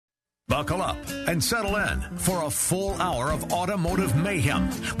Buckle up and settle in for a full hour of automotive mayhem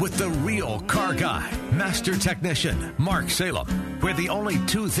with the real car guy, master technician, Mark Salem, where the only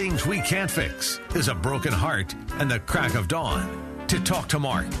two things we can't fix is a broken heart and the crack of dawn. To talk to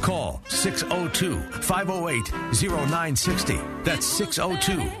Mark, call 602-508-0960. That's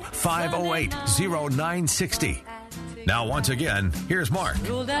 602-508-0960. Now, once again, here's Mark.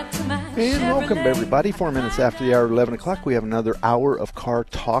 And welcome, everybody. 4 minutes after the hour, 11 o'clock, we have another hour of car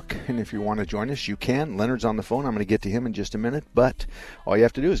talk. And if you want to join us, you can. Leonard's on the phone. I'm going to get to him in just a minute. But all you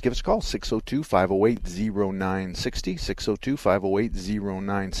have to do is give us a call, 602-508-0960,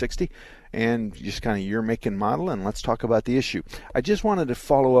 602-508-0960. And just kind of year, make, and model, and let's talk about the issue. I just wanted to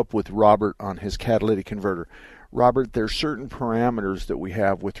follow up with Robert on his catalytic converter. Robert, there's certain parameters that we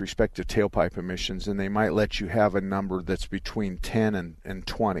have with respect to tailpipe emissions, and they might let you have a number that's between 10 and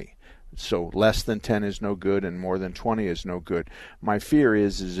 20. So less than 10 is no good, and more than 20 is no good. My fear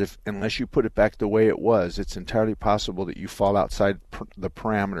is if unless you put it back the way it was, it's entirely possible that you fall outside the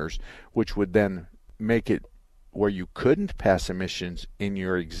parameters, which would then make it where you couldn't pass emissions in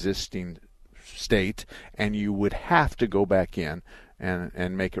your existing state, and you would have to go back in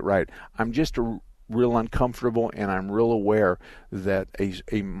and make it right. I'm just real uncomfortable, and I'm real aware that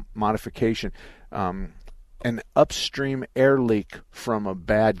a modification, an upstream air leak from a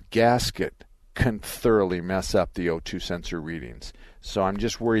bad gasket can thoroughly mess up the O2 sensor readings. So I'm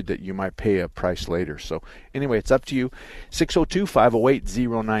just worried that you might pay a price later. So anyway, it's up to you.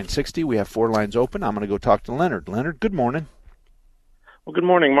 602-508-0960. We have 4 lines open. I'm going to go talk to Leonard. Leonard, good morning. Well, good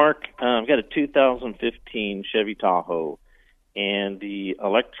morning, Mark. I've got a 2015 Chevy Tahoe, and the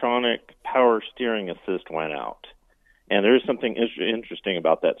electronic power steering assist went out. And there is something interesting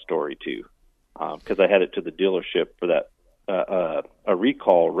about that story, too, because I had it to the dealership for that a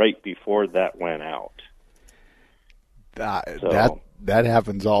recall right before that went out. That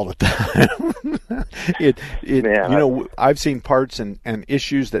happens all the time. I've seen parts and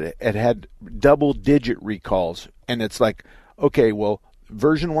issues that it had double-digit recalls, and it's like, okay, well,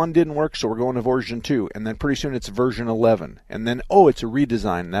 version 1 didn't work, so we're going to version 2, and then pretty soon it's version 11, and then it's a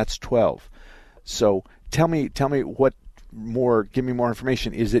redesign, and that's 12. So tell me what more. Give me more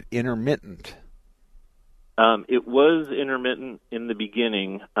information. Is it intermittent? It was intermittent in the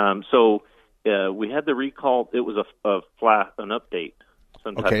beginning. We had the recall. It was an update.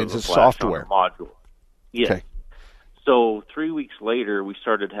 It's a software module. Yes. Okay. So 3 weeks later, we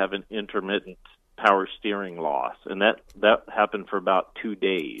started having intermittent power steering loss, and that happened for about 2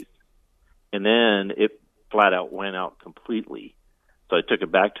 days, and then it flat out went out completely. So I took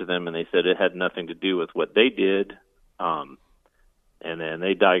it back to them, and they said it had nothing to do with what they did, and then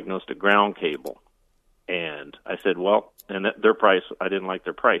they diagnosed a ground cable. And I said, well, and their price, I didn't like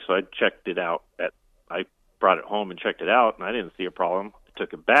their price, so I checked it out. I brought it home and checked it out, and I didn't see a problem. I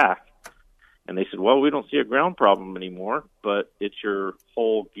took it back, and they said, well, we don't see a ground problem anymore, but it's your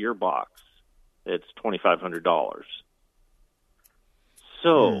whole gearbox. It's $2,500.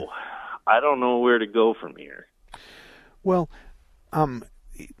 So I don't know where to go from here. Well,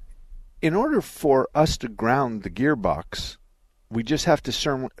 in order for us to ground the gearbox, we just have to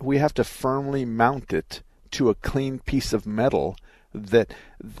firmly mount it to a clean piece of metal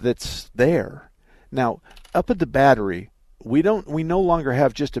that's there. Now, up at the battery, we no longer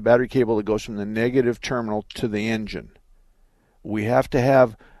have just a battery cable that goes from the negative terminal to the engine. We have to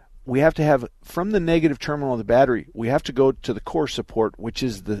have from the negative terminal of the battery, we have to go to the core support, which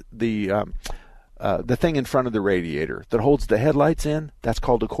is the thing in front of the radiator that holds the headlights in. That's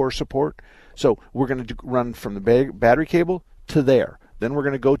called a core support. So we're going to run from the battery cable to there. Then we're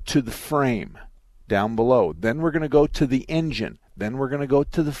going to go to the frame down below. Then we're going to go to the engine. Then we're going to go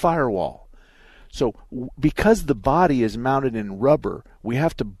to the firewall. So because the body is mounted in rubber, we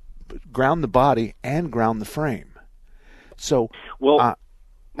have to ground the body and ground the frame. So Mark,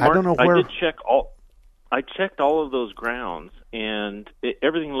 I don't know where. I checked all of those grounds, and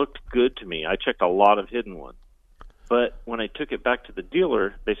everything looked good to me. I checked a lot of hidden ones. But when I took it back to the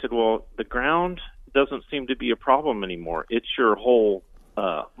dealer, they said, well, the ground doesn't seem to be a problem anymore. It's your whole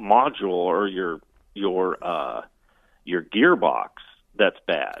module or your gearbox that's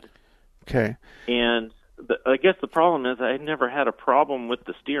bad. Okay. And I guess the problem is I never had a problem with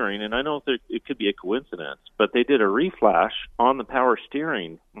the steering, and I know that it could be a coincidence, but they did a reflash on the power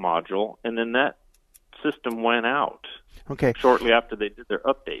steering module, and then that system went out. Okay. Shortly after they did their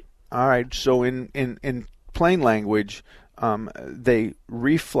update. All right. So in plain language, they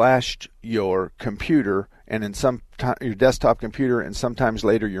reflashed your computer, and your desktop computer, and sometimes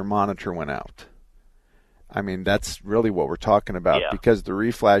later your monitor went out. I mean, that's really what we're talking about, because the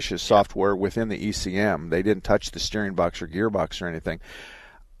reflash is software within the ECM. They didn't touch the steering box or gearbox or anything.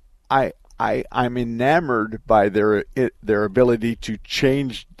 I'm enamored by their ability to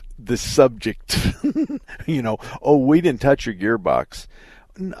change the subject. We didn't touch your gearbox.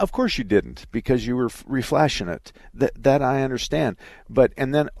 Of course you didn't, because you were reflashing it. That I understand.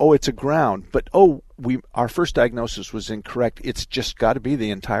 And then it's a ground. But our first diagnosis was incorrect. It's just got to be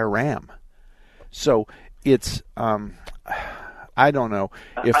the entire RAM. So it's I don't know.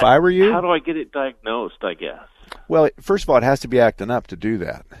 If I were you, how do I get it diagnosed? I guess. Well, first of all, it has to be acting up to do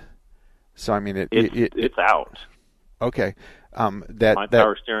that. So I mean, it's out. Okay. My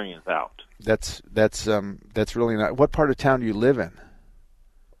power steering is out. That's really not. What part of town do you live in?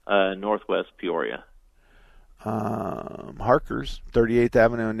 Northwest Peoria. Harkers, 38th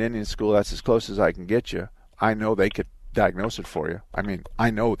Avenue and Indian School. That's as close as I can get you. I know they could diagnose it for you. I mean,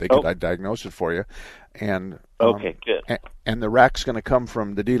 I know they could diagnose it for you. And okay, good. And the rack's going to come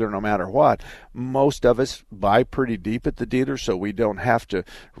from the dealer no matter what. Most of us buy pretty deep at the dealer, so we don't have to,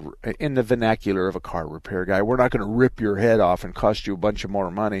 in the vernacular of a car repair guy, we're not going to rip your head off and cost you a bunch of more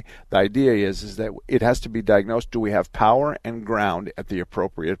money. The idea is that it has to be diagnosed. Do we have power and ground at the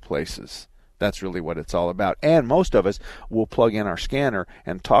appropriate places? That's really what it's all about. And most of us will plug in our scanner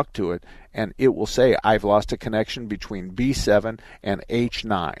and talk to it, and it will say, I've lost a connection between B7 and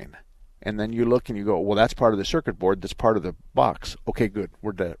H9. And then you look and you go, well, that's part of the circuit board. That's part of the box. Okay, good.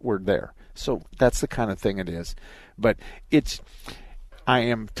 We're there. So that's the kind of thing it is. But I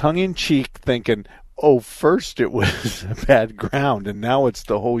am tongue-in-cheek thinking, first it was a bad ground, and now it's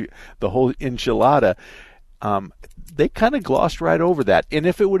the whole enchilada. They kind of glossed right over that. And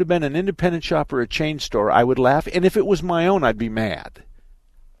if it would have been an independent shop or a chain store, I would laugh. And if it was my own, I'd be mad.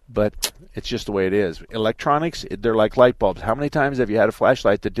 But it's just the way it is. Electronics, they're like light bulbs. How many times have you had a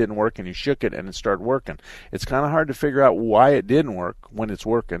flashlight that didn't work and you shook it and it started working? It's kind of hard to figure out why it didn't work when it's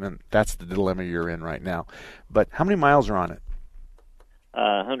working, and that's the dilemma you're in right now. But how many miles are on it?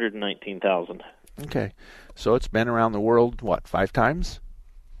 119,000. Okay. So it's been around the world, 5 times?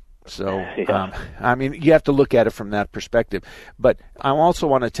 So, yeah. I mean, you have to look at it from that perspective. But I also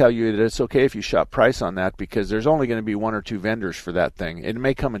want to tell you that it's okay if you shop price on that, because there's only going to be 1 or 2 vendors for that thing. It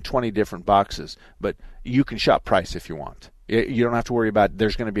may come in 20 different boxes, but you can shop price if you want. You don't have to worry about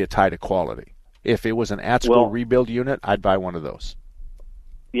there's going to be a tie to quality. If it was an at-school rebuild unit, I'd buy one of those.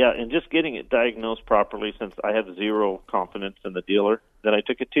 Yeah, and just getting it diagnosed properly, since I have zero confidence in the dealer that I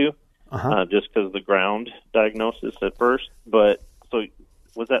took it to, just because of the ground diagnosis at first. But so...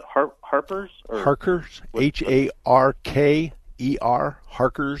 Was that Harper's? Harkers, Harker,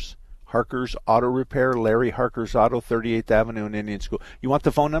 Harker's Auto Repair, Larry Harker's Auto, 38th Avenue and Indian School. You want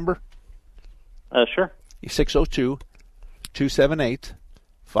the phone number? Sure.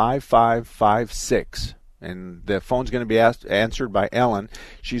 602-278-5556. And the phone's going to be answered by Ellen.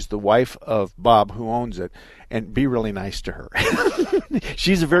 She's the wife of Bob, who owns it. And be really nice to her.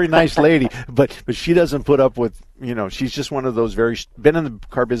 She's a very nice lady, but she doesn't put up with, she's just one of those been in the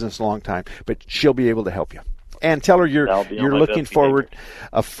car business a long time, but she'll be able to help you. And tell her you're looking forward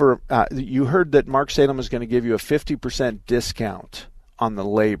you heard that Mark Salem is going to give you a 50% discount on the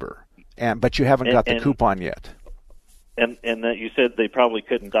labor, but you haven't got the coupon yet. And that you said they probably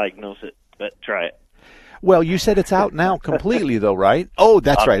couldn't diagnose it, but try it. Well, you said it's out now completely, though, right? Oh,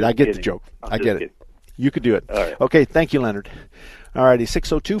 that's right. I get the joke. I get it. You could do it. All right. Okay, thank you, Leonard. All righty,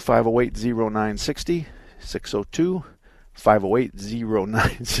 602-508-0960.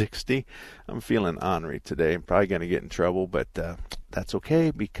 602-508-0960. I'm feeling ornery today. I'm probably going to get in trouble, but that's okay,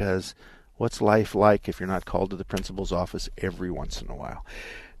 because what's life like if you're not called to the principal's office every once in a while?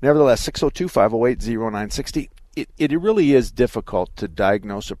 Nevertheless, 602-508-0960. It really is difficult to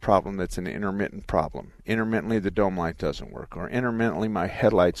diagnose a problem that's an intermittent problem. Intermittently, the dome light doesn't work, or intermittently, my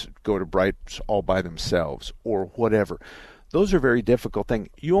headlights go to brights all by themselves, or whatever. Those are very difficult things.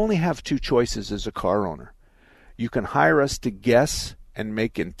 You only have 2 choices as a car owner. You can hire us to guess and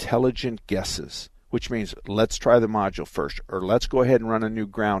make intelligent guesses, which means let's try the module first, or let's go ahead and run a new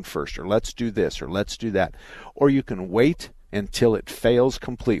ground first, or let's do this, or let's do that. Or you can wait until it fails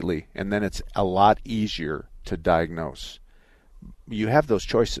completely, and then it's a lot easier to diagnose. You have those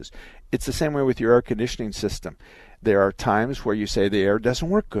choices. It's the same way with your air conditioning system. There are times where you say the air doesn't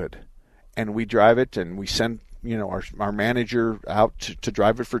work good, and we drive it and we send our manager out to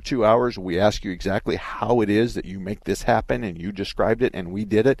drive it for 2 hours. We ask you exactly how it is that you make this happen, and you described it and we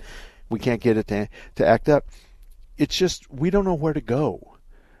did it. We can't get it to act up. It's just we don't know where to go.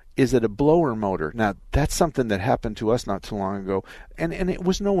 Is it a blower motor? Now, that's something that happened to us not too long ago, and it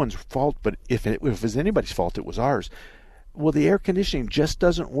was no one's fault, but if it was anybody's fault, it was ours. Well, the air conditioning just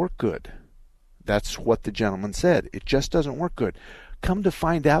doesn't work good. That's what the gentleman said. It just doesn't work good. Come to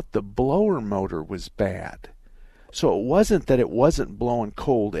find out, the blower motor was bad. So it wasn't that it wasn't blowing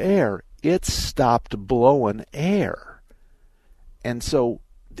cold air. It stopped blowing air. And so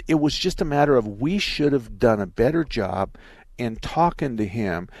it was just a matter of we should have done a better job in talking to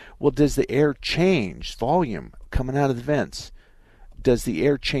him. Well, does the air change volume coming out of the vents? Does the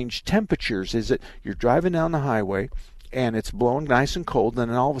air change temperatures? Is it you're driving down the highway and it's blowing nice and cold,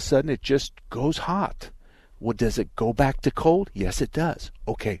 and then all of a sudden it just goes hot? Well, does it go back to cold? Yes, it does.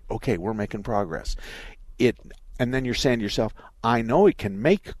 Okay, we're making progress. And then you're saying to yourself, I know it can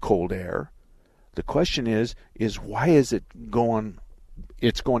make cold air. The question is why is it going?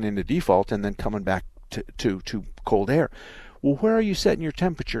 It's going into default and then coming back to cold air. Well, where are you setting your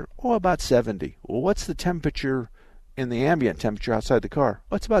temperature? Oh, about 70. Well, what's the temperature in the ambient temperature outside the car?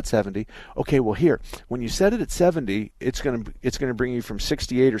 Oh, it's about 70. Okay, well here, when you set it at 70, it's going to bring you from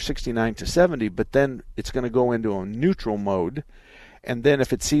 68 or 69 to 70, but then it's going to go into a neutral mode, and then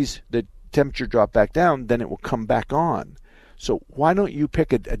if it sees the temperature drop back down, then it will come back on. So why don't you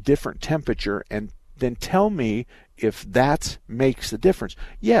pick a different temperature and then tell me if that makes the difference?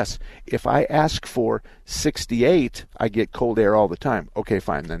 Yes, if I ask for 68, I get cold air all the time. Okay,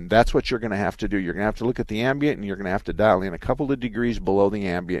 fine. Then that's what you're going to have to do. You're going to have to look at the ambient, and you're going to have to dial in a couple of degrees below the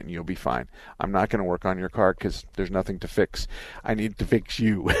ambient, and you'll be fine. I'm not going to work on your car because there's nothing to fix. I need to fix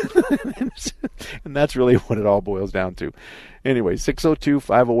you. And that's really what it all boils down to. Anyway,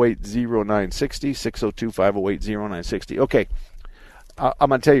 602-508-0960, 602-508-0960. Okay, I'm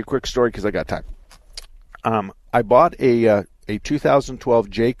going to tell you a quick story because I got time. I bought a 2012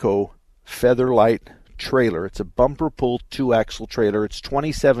 Jayco Featherlight trailer. It's a bumper pull 2-axle trailer. It's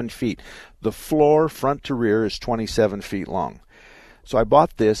 27 feet. The floor, front to rear, is 27 feet long. So I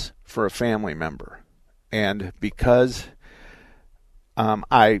bought this for a family member. And because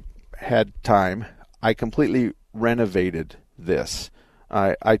I had time, I completely renovated this.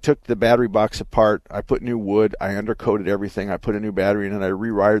 I took the battery box apart. I put new wood. I undercoated everything. I put a new battery in it. I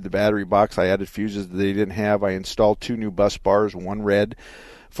rewired the battery box. I added fuses that they didn't have. I installed 2 new bus bars, one red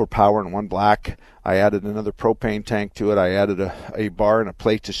for power and one black. I added another propane tank to it. I added a bar and a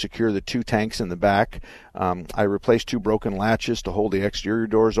plate to secure the 2 tanks in the back. I replaced 2 broken latches to hold the exterior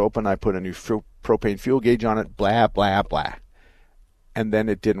doors open. I put a new propane fuel gauge on it, blah, blah, blah. And then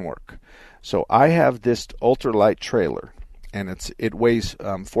it didn't work. So I have this ultralight trailer. And it weighs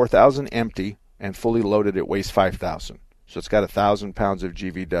 4,000 empty, and fully loaded it weighs 5,000. So it's got 1,000 pounds of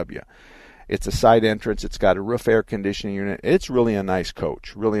GVW. It's a side entrance. It's got a roof air conditioning unit. It's really a nice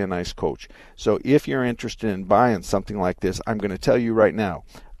coach, So if you're interested in buying something like this, I'm going to tell you right now,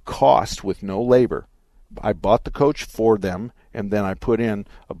 cost with no labor. I bought the coach for them, and then I put in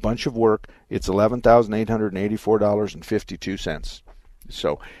a bunch of work. It's $11,884.52.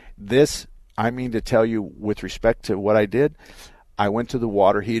 So this, I mean to tell you, with respect to what I did, I went to the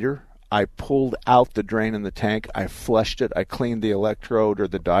water heater. I pulled out the drain in the tank. I flushed it. I cleaned the electrode or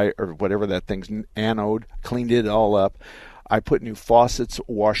the dye or whatever that thing's anode, cleaned it all up. I put new faucets,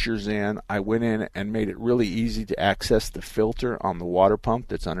 washers in. I went in and made it really easy to access the filter on the water pump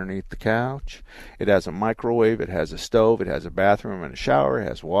that's underneath the couch. It has a microwave. It has a stove. It has a bathroom and a shower. It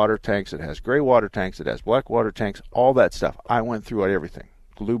has water tanks. It has gray water tanks. It has black water tanks, all that stuff. I went through everything,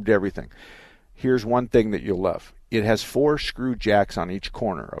 lubed everything. Here's one thing that you'll love. It has 4 screw jacks on each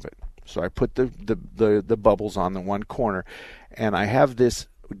corner of it. So I put the bubbles on the one corner, and I have this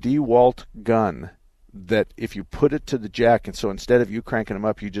DeWalt gun that if you put it to the jack, and so instead of you cranking them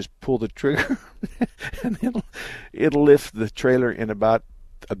up, you just pull the trigger, and it'll lift the trailer in about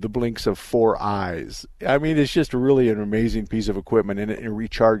the blinks of 4 eyes. I mean, it's just really an amazing piece of equipment, and it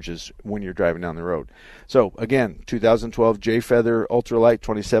recharges when you're driving down the road. So again, 2012 Jayfeather Ultralight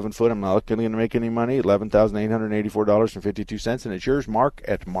 27 foot. I'm not going to make any money. $11,884.52, and it's yours, Mark,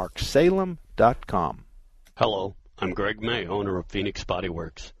 at marksalem.com. Hello, I'm Greg May, owner of Phoenix Body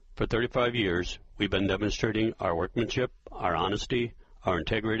Works. For 35 years, we've been demonstrating our workmanship, our honesty, our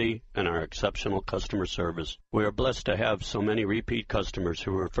integrity, and our exceptional customer service. We are blessed to have so many repeat customers who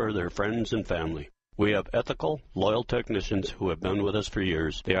refer their friends and family. We have ethical, loyal technicians who have been with us for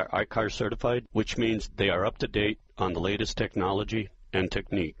years. They are ICAR certified, which means they are up to date on the latest technology and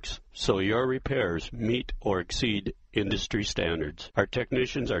techniques, so your repairs meet or exceed industry standards. Our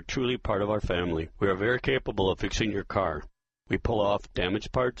technicians are truly part of our family. We are very capable of fixing your car. We pull off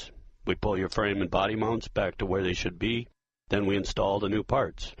damaged parts. We pull your frame and body mounts back to where they should be. Then we install the new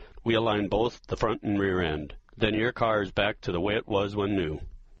parts. We align both the front and rear end. Then your car is back to the way it was when new.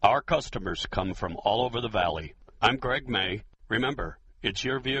 Our customers come from all over the valley. I'm Greg May. Remember, it's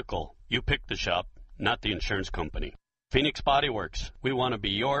your vehicle. You pick the shop, not the insurance company. Phoenix Body Works. We want to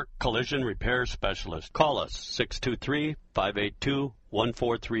be your collision repair specialist. Call us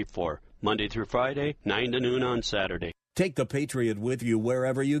 623-582-1434. Monday through Friday, 9 to noon on Saturday. Take the Patriot with you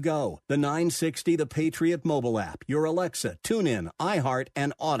wherever you go. The 960 The Patriot mobile app, your Alexa, TuneIn, iHeart,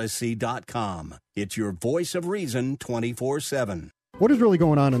 and Odyssey.com. It's your voice of reason 24/7. What is really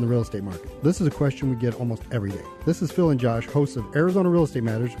going on in the real estate market? This is a question we get almost every day. This is Phil and Josh, hosts of Arizona Real Estate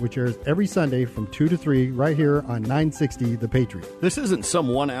Matters, which airs every Sunday from 2 to 3 right here on 960 The Patriot. This isn't some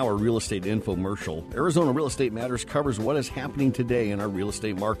one-hour real estate infomercial. Arizona Real Estate Matters covers what is happening today in our real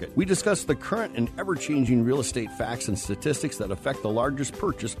estate market. We discuss the current and ever-changing real estate facts and statistics that affect the largest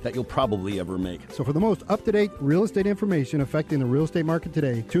purchase that you'll probably ever make. So for the most up-to-date real estate information affecting the real estate market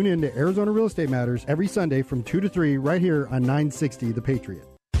today, tune in to Arizona Real Estate Matters every Sunday from 2 to 3 right here on 960 The Patriot.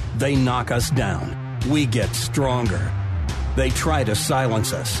 They knock us down. We get stronger. They try to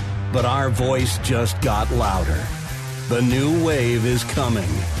silence us, but our voice just got louder. The new wave is coming.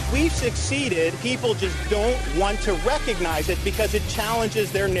 We've succeeded. People just don't want to recognize it because it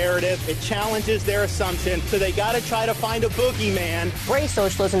challenges their narrative. It challenges their assumption. So they got to try to find a boogeyman. Embrace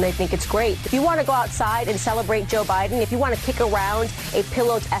socialism. They think it's great. If you want to go outside and celebrate Joe Biden, if you want to kick around a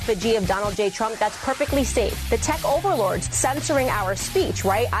pillowed effigy of Donald J. Trump, that's perfectly safe. The tech overlords censoring our speech,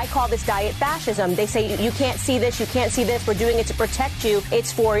 right? I call this diet fascism. They say you can't see this, you can't see this. We're doing it to protect you.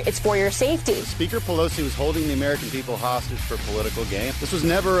 It's for your safety. Speaker Pelosi was holding the American people hostage for political gain. This was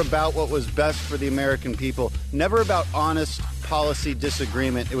never about what was best for the American people, never about honest policy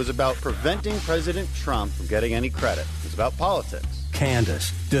disagreement. It was about preventing President Trump from getting any credit. It was about politics.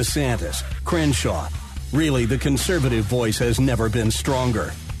 Candace, DeSantis, Crenshaw. Really, the conservative voice has never been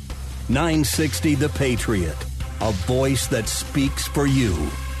stronger. 960 The Patriot, a voice that speaks for you.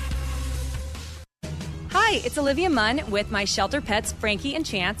 Hi, it's Olivia Munn with my shelter pets, Frankie and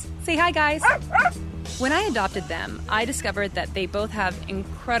Chance. Say hi, guys. When I adopted them, I discovered that they both have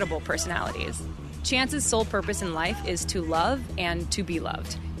incredible personalities. Chance's sole purpose in life is to love and to be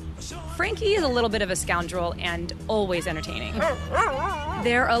loved. Frankie is a little bit of a scoundrel and always entertaining.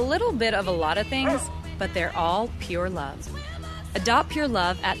 They're a little bit of a lot of things, but they're all pure love. Adopt pure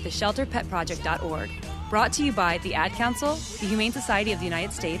love at theshelterpetproject.org. Brought to you by the Ad Council, the Humane Society of the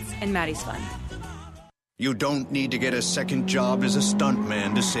United States, and Maddie's Fund. You don't need to get a second job as a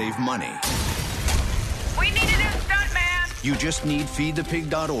stuntman to save money. We need a new stuntman! You just need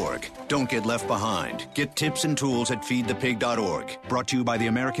feedthepig.org. Don't get left behind. Get tips and tools at feedthepig.org. Brought to you by the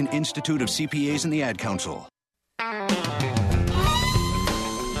American Institute of CPAs and the Ad Council.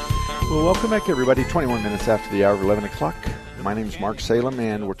 Well, welcome back, everybody. 21 minutes after the hour of 11 o'clock. My name is Mark Salem,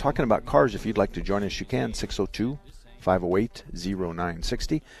 and we're talking about cars. If you'd like to join us, you can.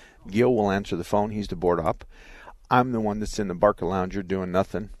 602-508-0960. Gil will answer the phone. He's the board op. I'm the one that's in the Barca Lounger doing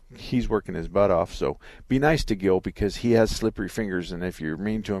nothing. He's working his butt off, so be nice to Gil because he has slippery fingers, and if you're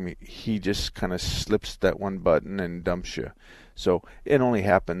mean to him, he just kind of slips that one button and dumps you. So it only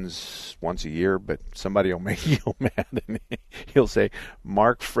happens once a year, but somebody will make Gil mad, and he'll say,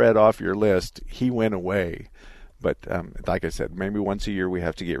 "Mark Fred off your list. He went away." But like I said, maybe once a year we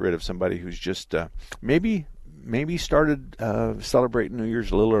have to get rid of somebody who's just maybe started celebrating New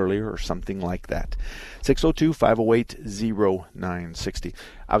Year's a little earlier or something like that. 602-508-0960.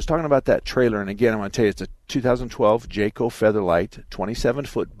 I was talking about that trailer, and again, I'm going to tell you, it's a 2012 Jayco Featherlight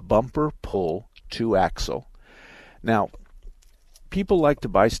 27-foot bumper pull 2-axle. Now, people like to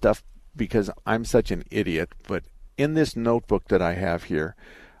buy stuff because I'm such an idiot, but in this notebook that I have here,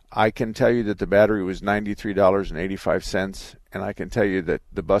 I can tell you that the battery was $93.85, and I can tell you that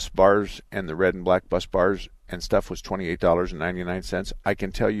the bus bars and the red and black bus bars and stuff was $28.99. I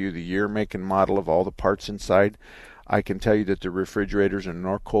can tell you the year, make, and model of all the parts inside. I can tell you that the refrigerators are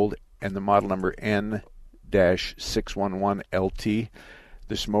Norcold and the model number N-611LT,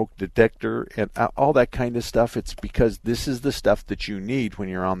 the smoke detector, and all that kind of stuff. It's because this is the stuff that you need when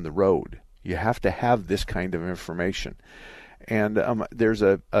you're on the road. You have to have this kind of information. And there's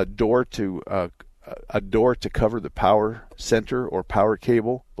a door to cover the power center or power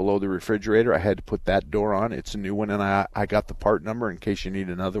cable below the refrigerator. I had to put that door on. It's a new one, and I got the part number in case you need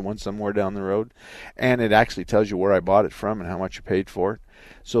another one somewhere down the road. And it actually tells you where I bought it from and how much you paid for it.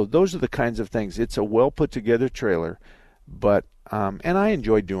 So those are the kinds of things. It's a well put together trailer, but and I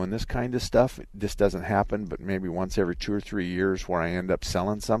enjoy doing this kind of stuff. This doesn't happen, but maybe once every 2 or 3 years where I end up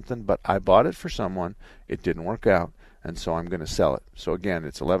selling something. But I bought it for someone. It didn't work out. And so I'm going to sell it. So again,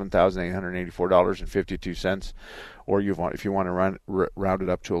 it's $11,884.52, or if you want to round it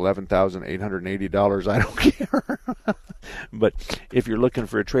up to $11,880, I don't care. But if you're looking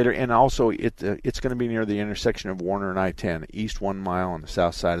for a trailer, and also it's going to be near the intersection of Warner and I-10, east 1 mile on the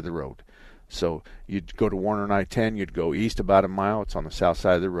south side of the road. So you'd go to Warner and I-10, you'd go east about a mile. It's on the south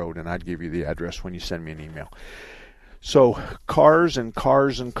side of the road, and I'd give you the address when you send me an email. So cars and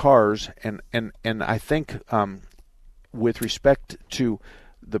cars and cars, and I think with respect to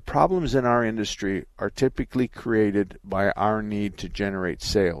the problems in our industry are typically created by our need to generate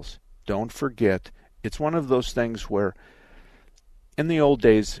sales. Don't forget, it's one of those things where in the old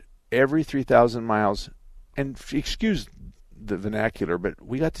days, every 3,000 miles, and excuse the vernacular, but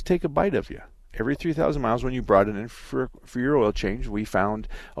we got to take a bite of you. Every 3,000 miles when you brought it in for your oil change, we found,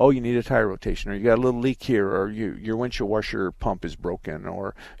 you need a tire rotation, or you got a little leak here, or your windshield washer pump is broken,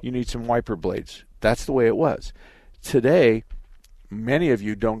 or you need some wiper blades. That's the way it was. Today, many of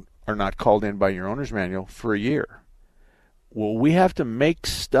you are not called in by your owner's manual for a year. Well, we have to make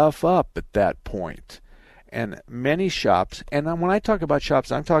stuff up at that point. And many shops, and when I talk about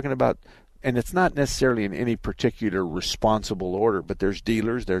shops, I'm talking about, and it's not necessarily in any particular responsible order, but there's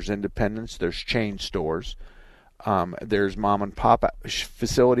dealers, there's independents, there's chain stores, there's mom and pop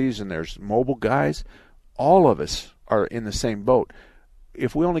facilities, and there's mobile guys. All of us are in the same boat.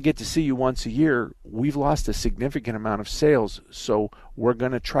 If we only get to see you once a year, we've lost a significant amount of sales. So we're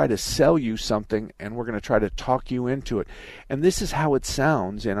going to try to sell you something, and we're going to try to talk you into it. And this is how it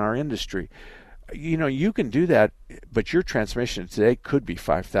sounds in our industry. You can do that, but your transmission today could be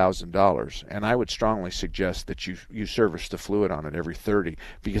 $5,000. And I would strongly suggest that you service the fluid on it every 30,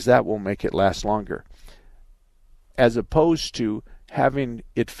 because that will make it last longer. As opposed to having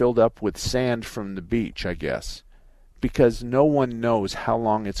it filled up with sand from the beach, I guess. Because no one knows how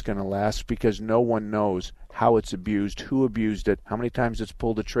long it's going to last, because no one knows how it's abused, who abused it, how many times it's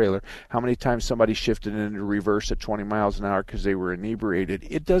pulled a trailer, how many times somebody shifted into reverse at 20 miles an hour because they were inebriated.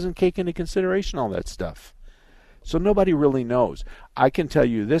 It doesn't take into consideration all that stuff. So nobody really knows. I can tell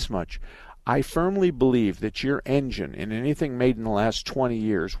you this much. I firmly believe that your engine in anything made in the last 20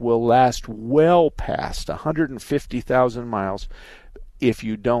 years will last well past 150,000 miles if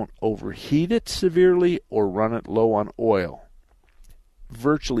you don't overheat it severely or run it low on oil.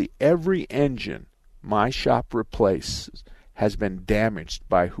 Virtually every engine my shop replaces has been damaged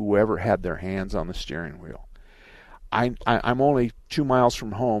by whoever had their hands on the steering wheel. I'm only 2 miles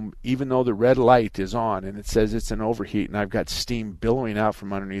from home, even though the red light is on and it says it's an overheat and I've got steam billowing out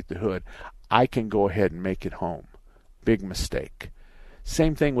from underneath the hood. I can go ahead and make it home. Big mistake.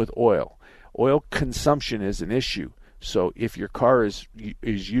 Same thing with oil. Oil consumption is an issue. So if your car is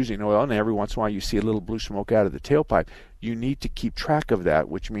using oil, and every once in a while you see a little blue smoke out of the tailpipe, you need to keep track of that,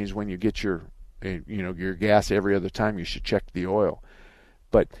 which means when you get your gas every other time, you should check the oil.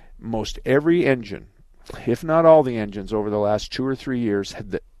 But most every engine, if not all the engines over the last 2 or 3 years,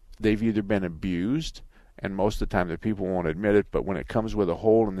 they've either been abused, and most of the time the people won't admit it, but when it comes with a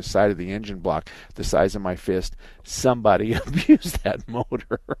hole in the side of the engine block the size of my fist, somebody abused that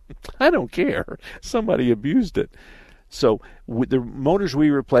motor. I don't care. Somebody abused it. So the motors we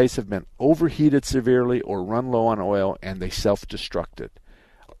replace have been overheated severely or run low on oil, and they self-destructed.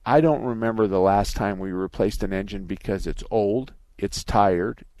 I don't remember the last time we replaced an engine because it's old, it's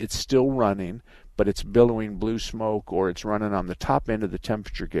tired, it's still running, but it's billowing blue smoke or it's running on the top end of the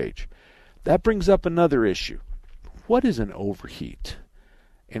temperature gauge. That brings up another issue. What is an overheat?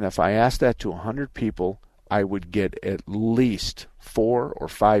 And if I asked that to 100 people, I would get at least 4 or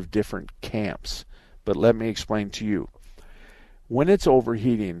 5 different camps. But let me explain to you. When it's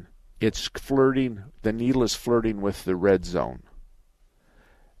overheating, it's flirting, the needle is flirting with the red zone.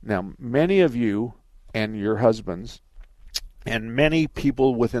 Now, many of you and your husbands and many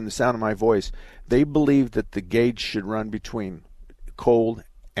people within the sound of my voice, they believe that the gauge should run between cold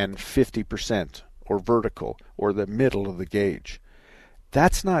and 50% or vertical or the middle of the gauge.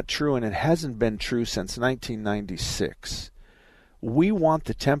 That's not true, and it hasn't been true since 1996. We want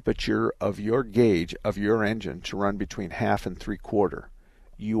the temperature of your gauge, of your engine, to run between 1/2 and 3/4.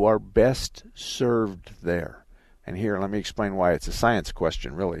 You are best served there. And here, let me explain why. It's a science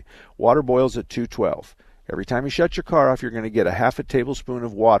question, really. Water boils at 212. Every time you shut your car off, you're going to get a 1/2 tablespoon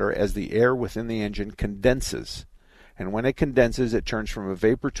of water as the air within the engine condenses. And when it condenses, it turns from a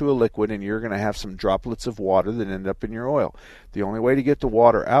vapor to a liquid, and you're going to have some droplets of water that end up in your oil. The only way to get the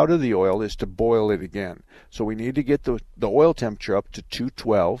water out of the oil is to boil it again. So we need to get the oil temperature up to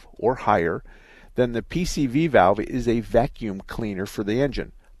 212 or higher. Then the PCV valve is a vacuum cleaner for the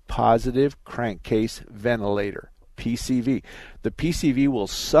engine. Positive crankcase ventilator, PCV. The PCV will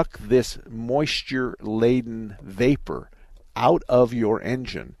suck this moisture-laden vapor out of your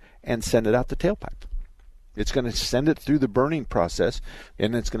engine and send it out the tailpipe. It's going to send it through the burning process,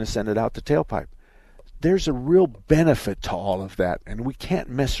 and it's going to send it out the tailpipe. There's a real benefit to all of that, and we can't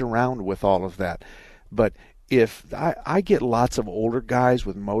mess around with all of that. But if I get lots of older guys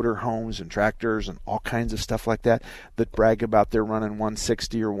with motor homes and tractors and all kinds of stuff like that brag about they're running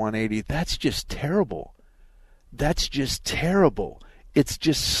 160 or 180, that's just terrible. That's just terrible. It's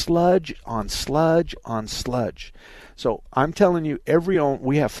just sludge on sludge on sludge. So I'm telling you,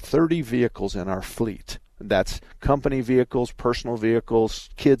 we have 30 vehicles in our fleet. That's company vehicles, personal vehicles,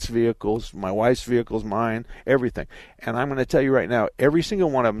 kids' vehicles, my wife's vehicles, mine, everything. And I'm going to tell you right now, every single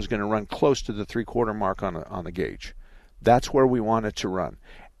one of them is going to run close to the 3/4 mark on the gauge. That's where we want it to run.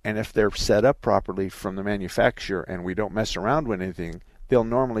 And if they're set up properly from the manufacturer and we don't mess around with anything, they'll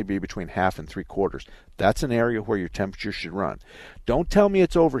normally be between 1/2 and 3/4. That's an area where your temperature should run. Don't tell me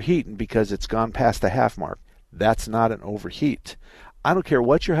it's overheating because it's gone past the 1/2 mark. That's not an overheat. I don't care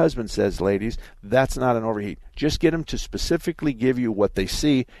what your husband says, ladies. That's not an overheat. Just get them to specifically give you what they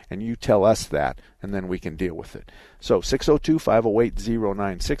see, and you tell us that, and then we can deal with it. So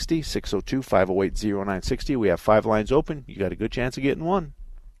 602-508-0960, 602-508-0960. We have 5 lines open. You got a good chance of getting one.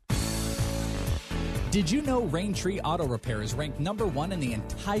 Did you know Raintree Auto Repair is ranked number 1 in the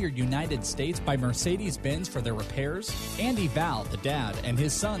entire United States by Mercedes-Benz for their repairs? Andy Val, the dad, and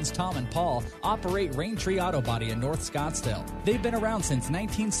his sons Tom and Paul operate Raintree Auto Body in North Scottsdale. They've been around since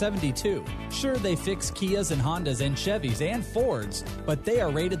 1972. Sure, they fix Kias and Hondas and Chevys and Fords, but they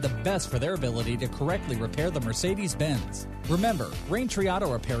are rated the best for their ability to correctly repair the Mercedes-Benz. Remember, Raintree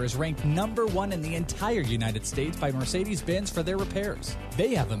Auto Repair is ranked number 1 in the entire United States by Mercedes-Benz for their repairs.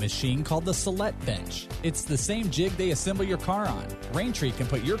 They have a machine called the Select Bench. It's the same jig they assemble your car on. Raintree can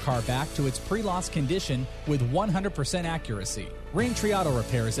put your car back to its pre-loss condition with 100% accuracy. Raintree Auto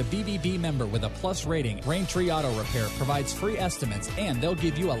Repair is a BBB member with a plus rating. Raintree Auto Repair provides free estimates, and they'll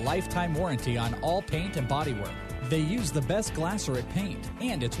give you a lifetime warranty on all paint and bodywork. They use the best Glaceret paint,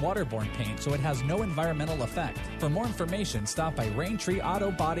 and it's waterborne paint, so it has no environmental effect. For more information, stop by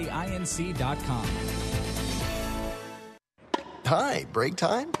RaintreeAutoBodyInc.com. Hi, break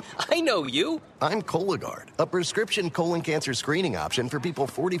time? I know you. I'm Cologuard, a prescription colon cancer screening option for people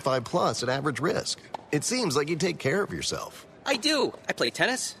 45 plus at average risk. It seems like you take care of yourself. I do. I play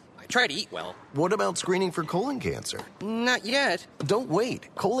tennis. I try to eat well. What about screening for colon cancer? Not yet. Don't wait.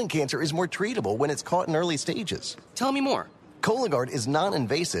 Colon cancer is more treatable when it's caught in early stages. Tell me more. Cologuard is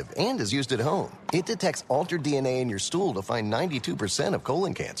non-invasive and is used at home. It detects altered DNA in your stool to find 92% of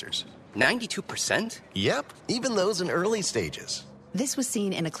colon cancers. 92%? Yep, even those in early stages. This was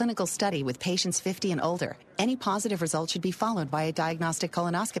seen in a clinical study with patients 50 and older. Any positive result should be followed by a diagnostic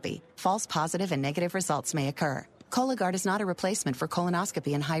colonoscopy. False positive and negative results may occur. Cologuard is not a replacement for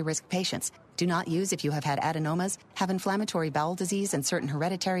colonoscopy in high-risk patients. Do not use if you have had adenomas, have inflammatory bowel disease and certain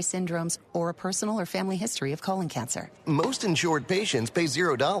hereditary syndromes, or a personal or family history of colon cancer. Most insured patients pay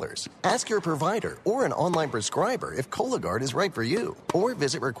 $0. Ask your provider or an online prescriber if Cologuard is right for you, or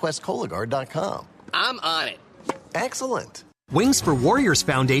visit requestcologuard.com. I'm on it. Excellent. Wings for Warriors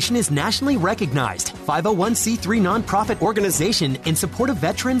Foundation is nationally recognized 501c3 nonprofit organization in support of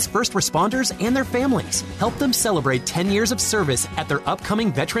veterans, first responders, and their families. Help them celebrate 10 years of service at their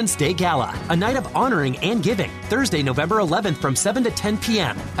upcoming Veterans Day Gala, a night of honoring and giving, Thursday, November 11th from 7 to 10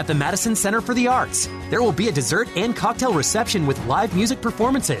 p.m. at the Madison Center for the Arts. There will be a dessert and cocktail reception with live music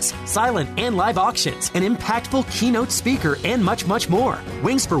performances, silent and live auctions, an impactful keynote speaker, and much, much more.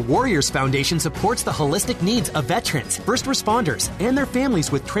 Wings for Warriors Foundation supports the holistic needs of veterans, first responders, and their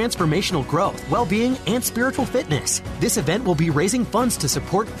families with transformational growth, well-being, and spiritual fitness. This event will be raising funds to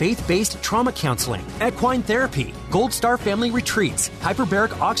support faith-based trauma counseling, equine therapy, Gold Star family retreats,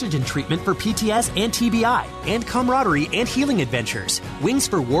 hyperbaric oxygen treatment for PTS and TBI, and camaraderie and healing adventures. Wings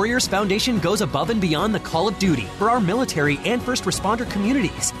for Warriors Foundation goes above and beyond the call of duty for our military and first responder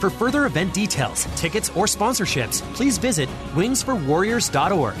communities. For further event details, tickets, or sponsorships, please visit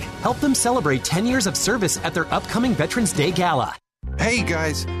wingsforwarriors.org. Help them celebrate 10 years of service at their upcoming Veterans Day Gala. Hey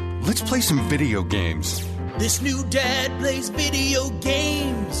guys, let's play some video games. This new dad plays video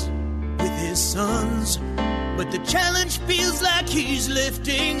games with his sons, but the challenge feels like he's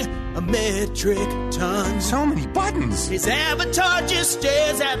lifting a metric ton. So many buttons. His avatar just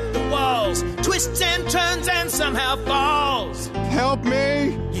stares at the walls, twists and turns and somehow falls. Help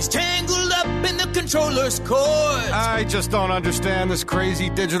me! He's tangled up in the controller's cords. I just don't understand this crazy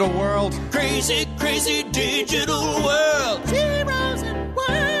digital world. Crazy, crazy digital world. Zeros and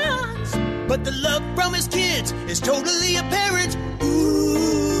ones. But the love from his kids is totally apparent.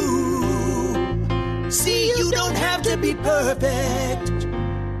 Ooh. See, you don't have to be perfect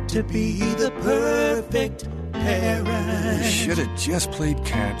to be the perfect parent. You should have just played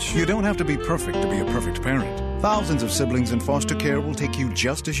catch. You don't have to be perfect to be a perfect parent. Thousands of siblings in foster care will take you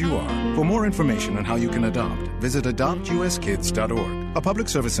just as you are. For more information on how you can adopt, visit adoptuskids.org. A public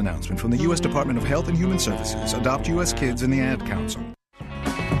service announcement from the U.S. Department of Health and Human Services, Adopt U.S. Kids, and the Ad Council.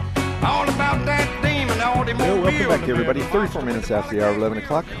 All about that demon, all Well, welcome back, everybody. 34 minutes after the hour, 11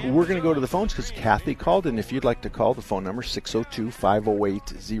 o'clock. We're going to go to the phones because Kathy called, and if you'd like to call, the phone number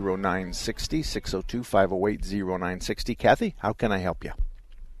 602-508-0960, 602-508-0960. Kathy, how can I help you?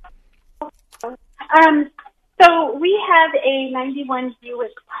 So we have a 91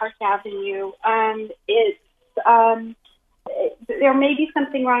 Buick Park Avenue. There may be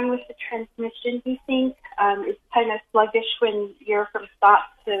something wrong with the transmission, we think. It's kind of sluggish when you're from stop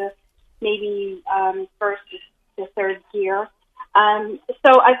to maybe first to third gear.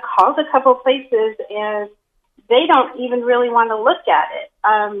 So I've called a couple places, and they don't even really want to look at it.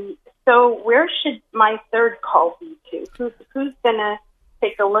 So where should my third call be to? Who's going to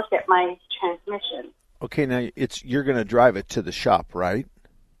take a look at my transmission? Okay, now you're going to drive it to the shop, right?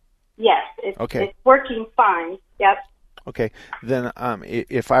 Yes, it's working fine. Yep. Okay, then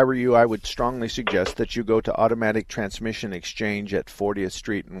if I were you, I would strongly suggest that you go to Automatic Transmission Exchange at 40th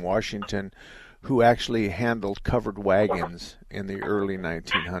Street in Washington, who actually handled covered wagons in the early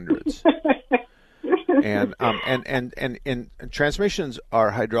 1900s. And transmissions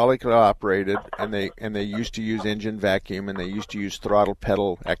are hydraulically operated, and they used to use engine vacuum, and they used to use throttle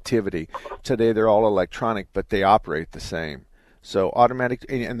pedal activity. Today they're all electronic, but they operate the same. So automatic,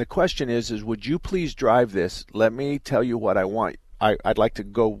 and the question is would you please drive this? Let me tell you what I want. I'd like to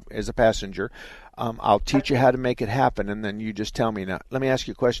go as a passenger. I'll teach you how to make it happen, and then you just tell me. Now, let me ask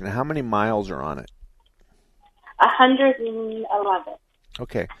you a question. How many miles are on it? 111.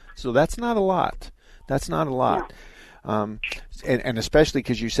 Okay, so that's not a lot. That's not a lot. And especially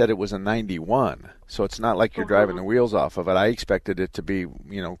because you said it was a 91, so it's not like you're driving the wheels off of it. I expected it to be,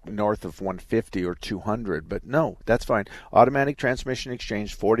 north of 150 or 200, but no, that's fine. Automatic Transmission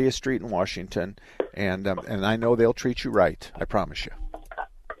Exchange, 40th Street in Washington, and I know they'll treat you right. I promise you.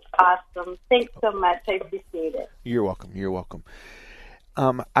 Awesome. Thanks so much. I appreciate it. You're welcome. You're welcome.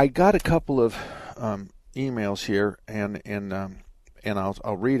 I got a couple of emails here, and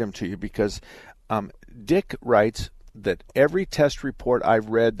I'll read them to you because Dick writes that every test report I've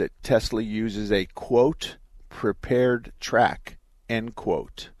read that Tesla uses a, quote, prepared track, end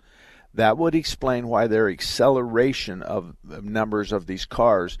quote. That would explain why their acceleration of numbers of these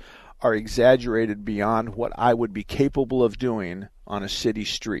cars are exaggerated beyond what I would be capable of doing on a city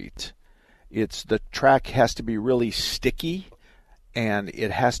street. The track has to be really sticky, and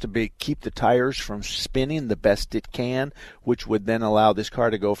it has to keep the tires from spinning the best it can, which would then allow this car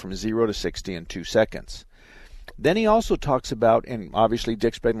to go from 0 to 60 in 2 seconds. Then he also talks about, and obviously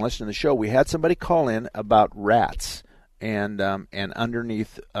Dick's been listening to the show, we had somebody call in about rats and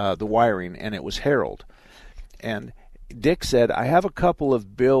underneath the wiring, and it was Harold. And Dick said, I have a couple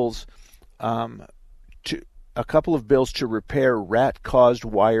of bills to repair rat-caused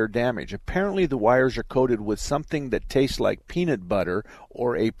wire damage. Apparently the wires are coated with something that tastes like peanut butter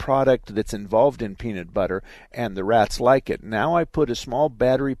or a product that's involved in peanut butter, and the rats like it. Now I put a small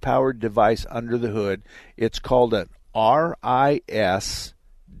battery-powered device under the hood. It's called an RIS-A-rat.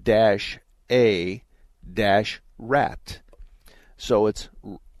 So it's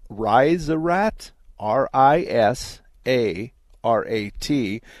RIS-A-rat, RIS-A-rat.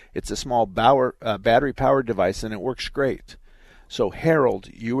 It's a small battery-powered device, and it works great. So, Harold,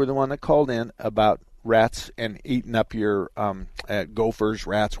 you were the one that called in about rats and eating up your gophers,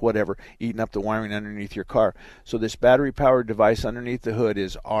 rats, whatever, eating up the wiring underneath your car. So this battery-powered device underneath the hood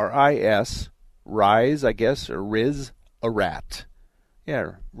is RIS, I guess, or RIS-A-rat.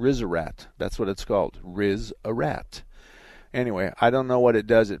 Yeah, RIS-A-rat. That's what it's called, RIS-A-rat. Anyway, I don't know what it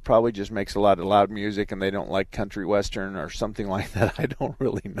does. It probably just makes a lot of loud music, and they don't like country western or something like that. I don't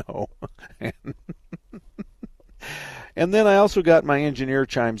really know. And then I also got my engineer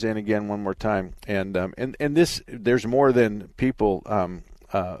chimes in again one more time, and this, there's more than people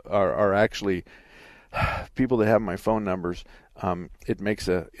are actually people that have my phone numbers. It makes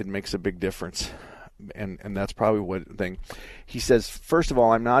a big difference, and that's probably one thing. He says, first of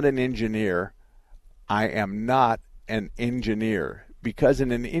all, I'm not an engineer. I am not an engineer, because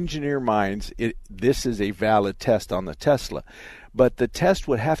in an engineer minds, this is a valid test on the Tesla. But the test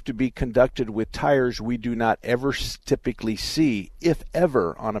would have to be conducted with tires we do not ever typically see, if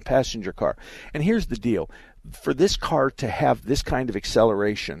ever, on a passenger car. And here's the deal. For this car to have this kind of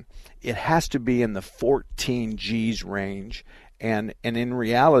acceleration, it has to be in the 14 G's range. And in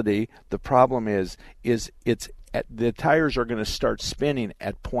reality, the problem is the tires are going to start spinning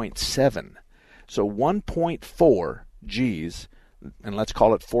at 0.7. So 1.4 G's, and let's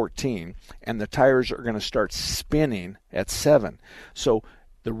call it 14, and the tires are going to start spinning at 7. So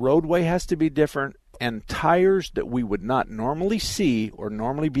the roadway has to be different, and tires that we would not normally see or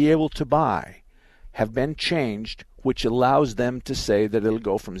normally be able to buy have been changed, which allows them to say that it'll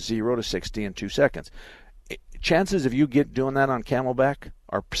go from 0 to 60 in 2 seconds. chances of you doing that on Camelback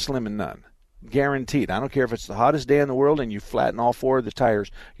are slim and none. Guaranteed. I don't care if it's the hottest day in the world and you flatten all 4 of the tires,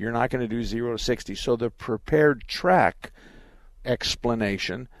 you're not going to do 0 to 60. So the prepared track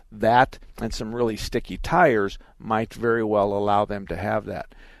explanation, that and some really sticky tires might very well allow them to have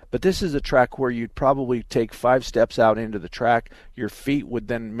that. But this is a track where you'd probably take 5 steps out into the track, your feet would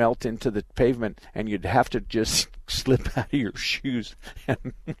then melt into the pavement, and you'd have to just slip out of your shoes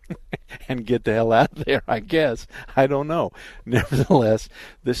and get the hell out of there, I guess. I don't know. Nevertheless,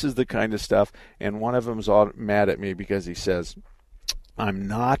 this is the kind of stuff, and one of them's all mad at me because he says, I'm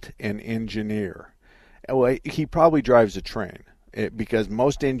not an engineer. Well, he probably drives a train. Because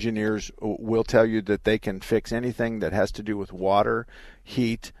most engineers will tell you that they can fix anything that has to do with water,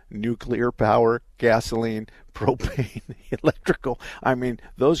 heat, nuclear power, gasoline, propane, electrical. I mean,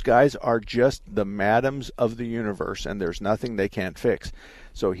 those guys are just the madams of the universe, and there's nothing they can't fix.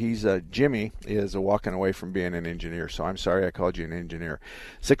 So Jimmy is walking away from being an engineer. So I'm sorry I called you an engineer.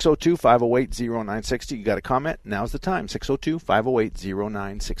 602-508-0960. You got a comment? Now's the time.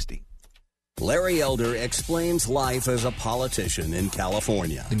 602-508-0960. Larry Elder explains life as a politician in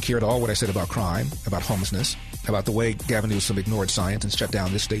California. Didn't care at all what I said about crime, about homelessness, about the way Gavin Newsom ignored science and shut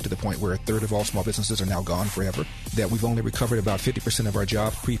down this state to the point where 1/3 of all small businesses are now gone forever, that we've only recovered about 50% of our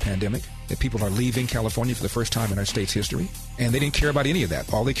jobs pre-pandemic, that people are leaving California for the first time in our state's history, and they didn't care about any of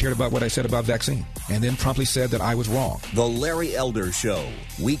that. All they cared about what I said about vaccine, and then promptly said that I was wrong. The Larry Elder Show,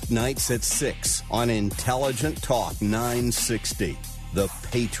 weeknights at 6 on Intelligent Talk 960, The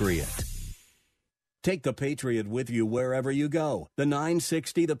Patriot. Take The Patriot with you wherever you go. The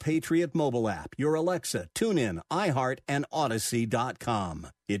 960 The Patriot mobile app, your Alexa, TuneIn, iHeart, and Odyssey.com.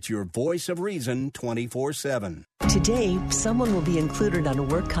 It's your voice of reason 24/7. Today, someone will be included on a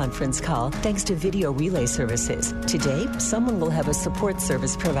work conference call thanks to video relay services. Today, someone will have a support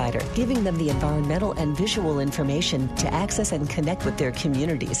service provider, giving them the environmental and visual information to access and connect with their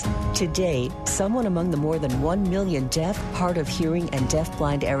communities. Today, someone among the more than 1 million deaf, hard of hearing, and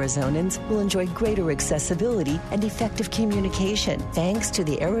deafblind Arizonans will enjoy greater accessibility and effective communication thanks to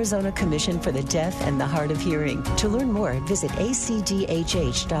the Arizona Commission for the Deaf and the Hard of Hearing. To learn more, visit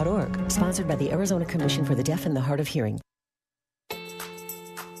acdhh.org. Sponsored by the Arizona Commission for the Deaf and the Hard of Hearing.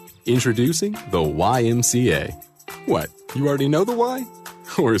 Introducing the YMCA. What, you already know the why?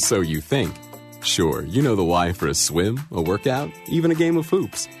 Or so you think. Sure, you know the why for a swim, a workout, even a game of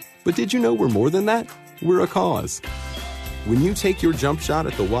hoops. But did you know we're more than that? We're a cause. When you take your jump shot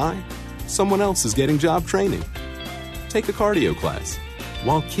at the Y, someone else is getting job training. Take a cardio class,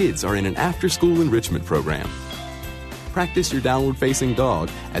 while kids are in an after-school enrichment program. Practice your downward-facing dog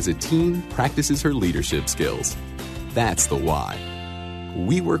as a teen practices her leadership skills. That's the why.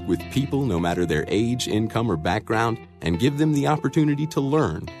 We work with people no matter their age, income, or background and give them the opportunity to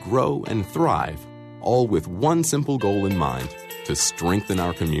learn, grow, and thrive, all with one simple goal in mind, to strengthen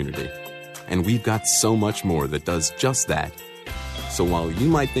our community. And we've got so much more that does just that. So while you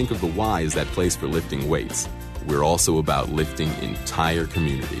might think of the Y as that place for lifting weights, we're also about lifting entire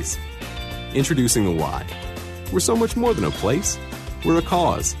communities. Introducing the Y. We're so much more than a place. We're a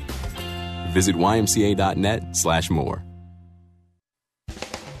cause. Visit ymca.net/more.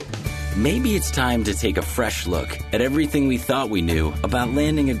 Maybe it's time to take a fresh look at everything we thought we knew about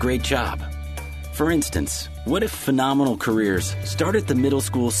landing a great job. For instance, what if phenomenal careers start at the middle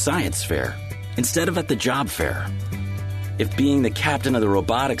school science fair instead of at the job fair? If being the captain of the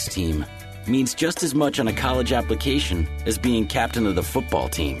robotics team means just as much on a college application as being captain of the football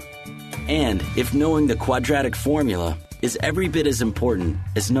team. And if knowing the quadratic formula is every bit as important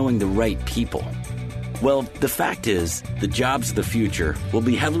as knowing the right people. Well, the fact is, the jobs of the future will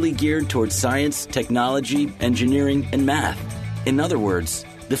be heavily geared towards science, technology, engineering, and math. In other words,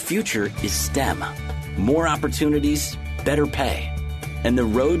 the future is STEM. More opportunities, better pay. And the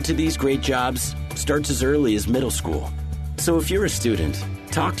road to these great jobs starts as early as middle school. So if you're a student,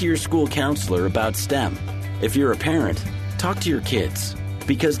 talk to your school counselor about STEM. If you're a parent, talk to your kids.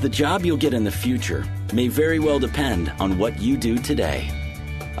 Because the job you'll get in the future may very well depend on what you do today.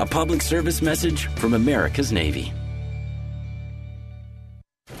 A public service message from America's Navy.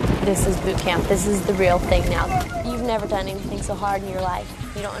 This is boot camp. This is the real thing now. You've never done anything so hard in your life.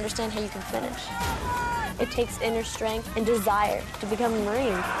 You don't understand how you can finish. It takes inner strength and desire to become a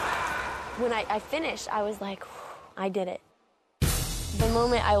Marine. When I finished, I was like, I did it. The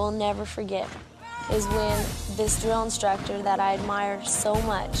moment I will never forget is when this drill instructor that I admired so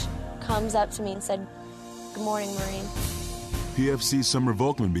much comes up to me and said, "Good morning, Marine." PFC Summer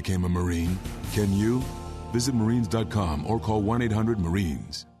Volkman became a Marine. Can you? Visit Marines.com or call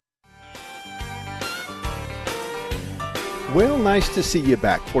 1-800-MARINES. Well, nice to see you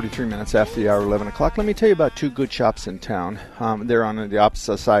back. 43 minutes after the hour, 11 o'clock. Let me tell you about two good shops in town. They're on the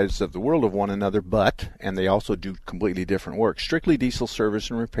opposite sides of the world of one another, and they also do completely different work. Strictly Diesel Service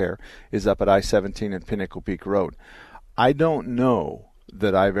and Repair is up at I-17 and Pinnacle Peak Road. I don't know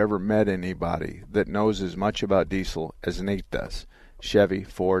that I've ever met anybody that knows as much about diesel as Nate does. Chevy,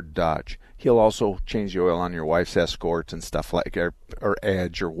 Ford, Dodge. He'll also change the oil on your wife's Escort and stuff like or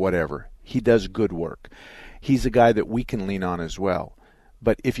Edge or whatever. He does good work. He's a guy that we can lean on as well.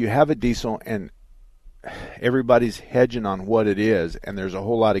 But if you have a diesel and everybody's hedging on what it is and there's a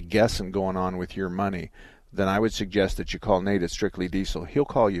whole lot of guessing going on with your money, then I would suggest that you call Nate at Strictly Diesel. He'll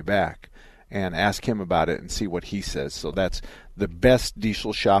call you back and ask him about it and see what he says. So that's the best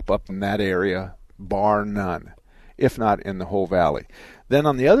diesel shop up in that area, bar none, if not in the whole valley. Then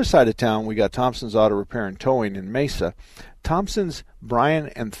on the other side of town, we got Thompson's Auto Repair and Towing in Mesa. Thompson's Brian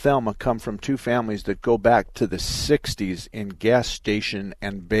and Thelma come from two families that go back to the 60s in gas station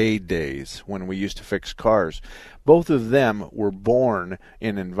and bay days when we used to fix cars. Both of them were born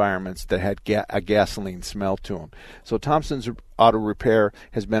in environments that had a gasoline smell to them. So Thompson's Auto Repair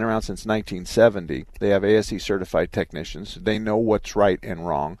has been around since 1970. They have ASE certified technicians. They know what's right and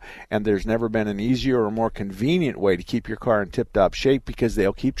wrong. And there's never been an easier or more convenient way to keep your car in tip-top shape because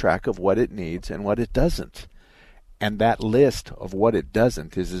they'll keep track of what it needs and what it doesn't. And that list of what it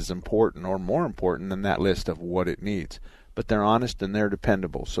doesn't is as important or more important than that list of what it needs. But they're honest and they're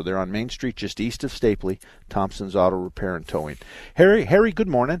dependable. So they're on Main Street just east of Stapley, Thompson's Auto Repair and Towing. Harry, good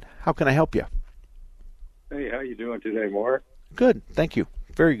morning. How can I help you? Hey, how you doing today, Mark? Good, thank you.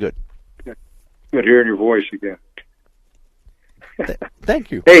 Very good. Good hearing your voice again.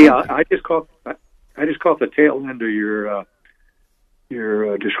 Thank you. Hey, I just caught the tail end of your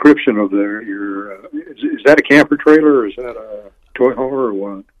description of is that a camper trailer or is that a toy hauler or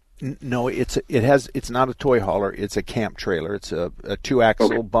what? No, it's not a toy hauler. It's a camp trailer. It's a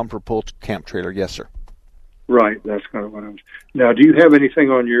 2-axle bumper pull camp trailer. Yes, sir. Right, that's kind of what I was. Now, do you have anything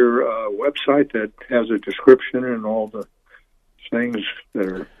on your website that has a description and all the things that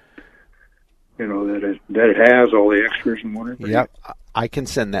are, that it has all the extras and whatever? Yeah, I can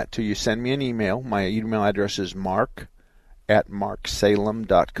send that to you. Send me an email. My email address is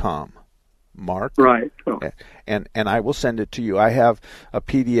mark@marksalem.com. Mark. Right. Okay. And I will send it to you. I have a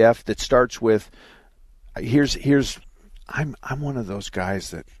PDF that starts with I'm one of those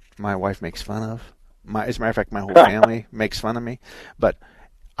guys that my wife makes fun of. As a matter of fact, my whole family makes fun of me. But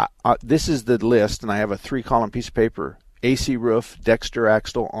this is the list, and I have a 3-column piece of paper. AC roof, Dexter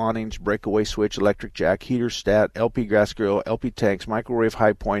axle, awnings, breakaway switch, electric jack, heater stat, LP gas grill, LP tanks, microwave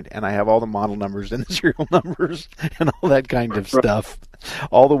high point, and I have all the model numbers and the serial numbers and all that kind of stuff.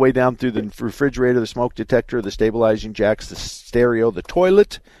 All the way down through the refrigerator, the smoke detector, the stabilizing jacks, the stereo, the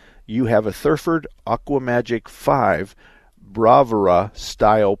toilet. You have a Thurford Aquamagic 5 Bravura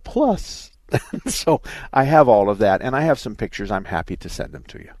Style Plus. So I have all of that, and I have some pictures. I'm happy to send them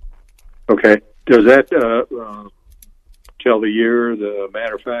to you. Okay. Does that tell the year, the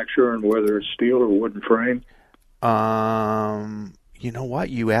manufacturer, and whether it's steel or wooden frame? You know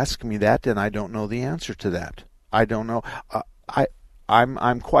what? You ask me that, and I don't know the answer to that. I don't know.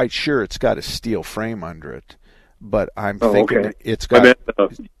 I'm quite sure it's got a steel frame under it, but I'm thinking it's got. I meant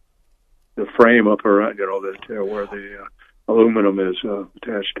the frame up around, where the aluminum is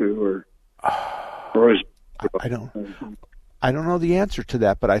attached to, or is. I don't know the answer to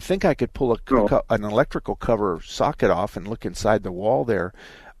that, but I think I could pull an electrical cover socket off and look inside the wall there,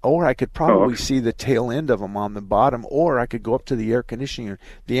 or I could probably see the tail end of them on the bottom, or I could go up to the air conditioning unit.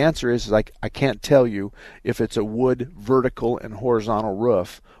 The answer is I can't tell you if it's a wood vertical and horizontal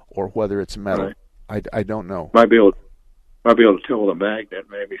roof or whether it's metal. Right. I don't know. Might be able to tell the magnet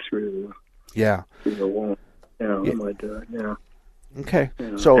maybe through the wall. Yeah, I might do it. Yeah. Okay.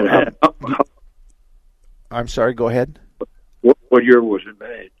 Yeah. So I'm sorry. Go ahead. What year was it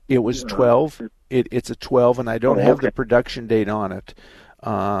made? It was 12. It's a 12, and I don't have the production date on it.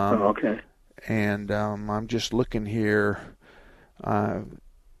 Okay. And I'm just looking here. I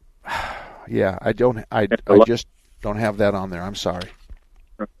just don't have that on there. I'm sorry.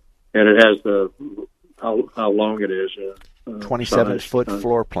 And it has how long it is. 27-foot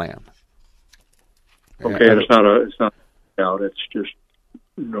floor plan. Okay, and it's not out. It's just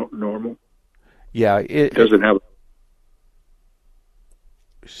normal. Yeah, it doesn't have.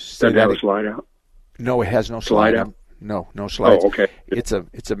 Doesn't have a slide out? No, it has no slide out. No slides. Oh, okay. It's a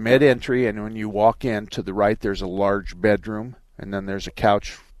med entry, and when you walk in to the right, there's a large bedroom, and then there's a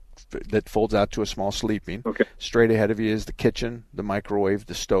couch that folds out to a small sleeping. Okay. Straight ahead of you is the kitchen, the microwave,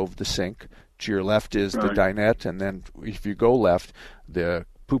 the stove, the sink. To your left is the dinette, and then if you go left, the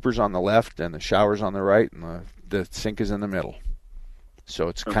pooper's on the left and the shower's on the right, and the sink is in the middle. So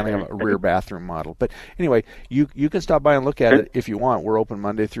it's kind of a rear bathroom model. But anyway, you can stop by and look at it if you want. We're open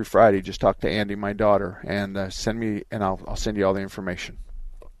Monday through Friday. Just talk to Andy, my daughter, and send me, and I'll send you all the information.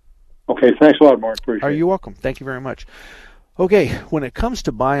 Okay, thanks a lot, Mark. Appreciate it. Are you welcome? Thank you very much. Okay, when it comes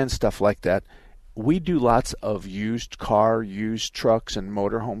to buying stuff like that, we do lots of used trucks, and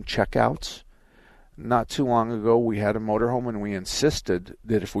motorhome checkouts. Not too long ago, we had a motorhome, and we insisted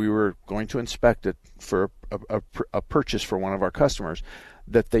that if we were going to inspect it for a purchase for one of our customers,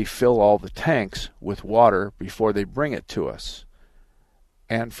 that they fill all the tanks with water before they bring it to us.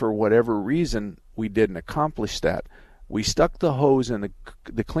 And for whatever reason, we didn't accomplish that. We stuck the hose in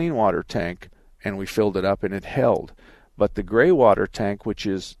the clean water tank, and we filled it up, and it held. But the gray water tank, which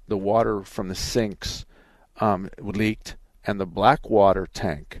is the water from the sinks, leaked, and the black water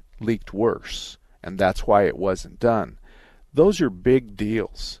tank leaked worse. And that's why it wasn't done. Those are big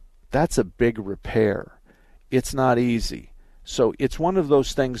deals. That's a big repair. It's not easy. So it's one of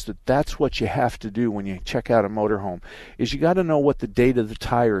those things that's what you have to do when you check out a motorhome, is you got to know what the date of the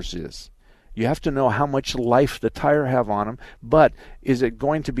tires is. You have to know how much life the tire have on them, but is it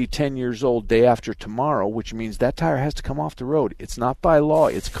going to be 10 years old day after tomorrow, which means that tire has to come off the road. It's not by law,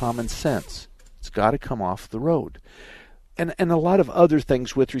 it's common sense. It's got to come off the road. And a lot of other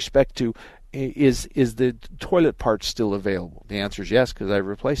things with respect to, is the toilet part still available? The answer is yes, because I've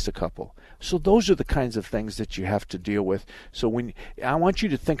replaced a couple. So those are the kinds of things that you have to deal with. So I want you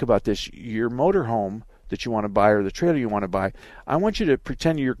to think about this, your motorhome that you want to buy, or the trailer you want to buy, I want you to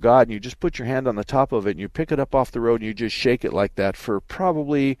pretend you're God, and you just put your hand on the top of it, and you pick it up off the road, and you just shake it like that for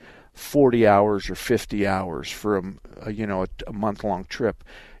probably 40 hours or 50 hours for a month-long trip.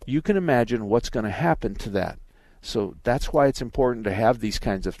 You can imagine what's going to happen to that. So that's why it's important to have these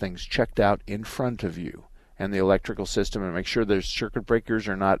kinds of things checked out in front of you, and the electrical system, and make sure their circuit breakers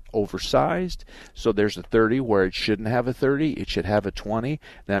are not oversized. So there's a 30 where it shouldn't have a 30, it should have a 20.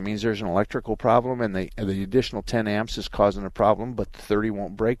 That means there's an electrical problem, and the additional 10 amps is causing a problem, but the 30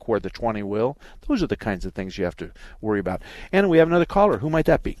 won't break where the 20 will. Those are the kinds of things you have to worry about. And we have another caller. Who might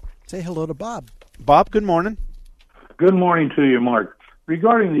that be? Say hello to Bob. Bob, good morning. Good morning to you, Mark.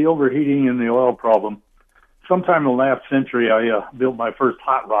 Regarding the overheating and the oil problem, sometime in the last century, I built my first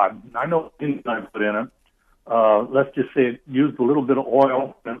hot rod. I know the engine I put in it. Let's just say it used a little bit of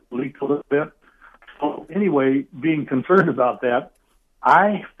oil and leaked a little bit. So anyway, being concerned about that,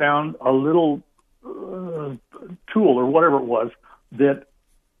 I found a little tool or whatever it was that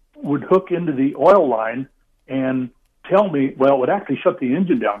would hook into the oil line and tell me, well, it would actually shut the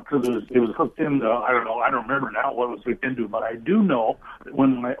engine down because it was hooked into, I don't remember now what it was hooked into, but I do know that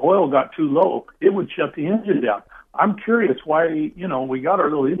when my oil got too low, it would shut the engine down. I'm curious why, we got our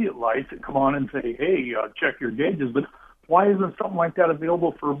little idiot lights that come on and say, hey, check your gauges, but why isn't something like that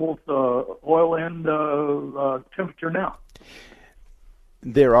available for both oil and temperature now?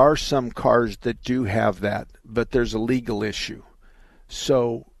 There are some cars that do have that, but there's a legal issue.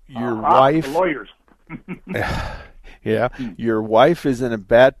 So your wife... lawyers. Yeah, your wife is in a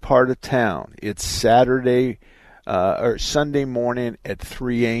bad part of town. It's Saturday or Sunday morning at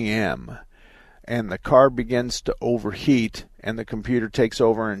 3 a.m., and the car begins to overheat, and the computer takes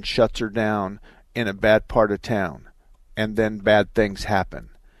over and shuts her down in a bad part of town, and then bad things happen.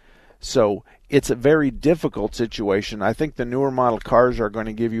 So it's a very difficult situation. I think the newer model cars are going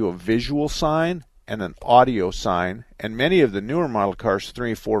to give you a visual sign and an audio sign, and many of the newer model cars,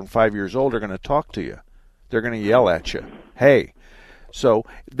 3, 4, and 5 years old, are going to talk to you. They're going to yell at you. Hey. So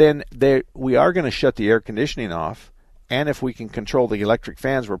then we are going to shut the air conditioning off, and if we can control the electric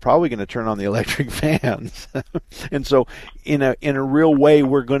fans, we're probably going to turn on the electric fans. And so in a real way,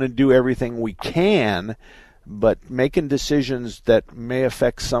 we're going to do everything we can, but making decisions that may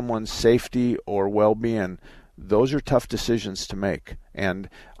affect someone's safety or well-being, those are tough decisions to make. And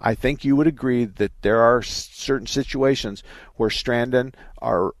I think you would agree that there are certain situations where stranding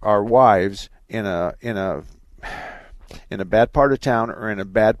our wives in a bad part of town or in a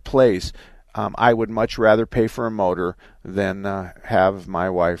bad place, I would much rather pay for a motor than have my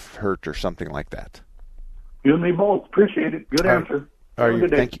wife hurt or something like that. You and me both. Appreciate it. Good answer.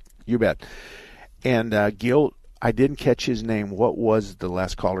 Thank you. You bet. And Gil, I didn't catch his name. What was the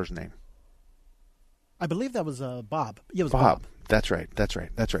last caller's name? I believe that was Bob. Yeah, it was Bob. That's right.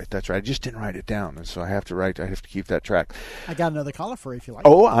 I just didn't write it down, and so I have to keep that track. I got another caller for you if you like.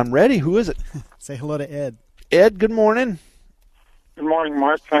 Oh, I'm ready. Who is it? Say hello to Ed. Ed, good morning. Good morning,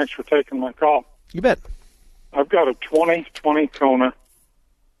 Mark. Thanks for taking my call. You bet. I've got a 2020 Kona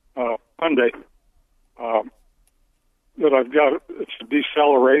Hyundai that I've got. It's a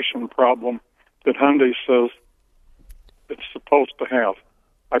deceleration problem that Hyundai says it's supposed to have.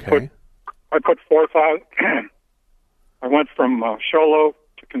 I put 4,000. I went from Show Low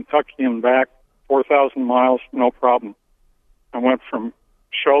to Kentucky and back, 4,000 miles, no problem. I went from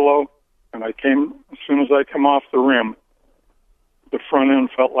Show Low, and as soon as I come off the rim, the front end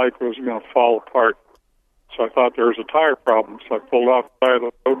felt like it was going to fall apart. So I thought there was a tire problem. So I pulled off the side of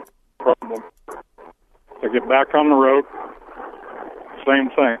the road. Problem. I get back on the road,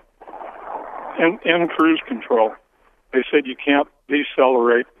 same thing. In cruise control, they said you can't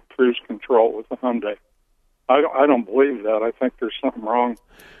decelerate cruise control with the Hyundai. I don't believe that. I think there's something wrong.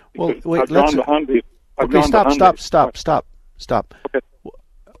 Well, wait, I've gone to Hyundai. Stop. Okay.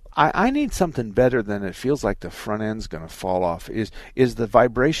 I need something better than it feels like the front end's going to fall off. Is the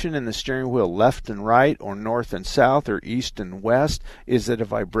vibration in the steering wheel left and right, or north and south, or east and west? Is it a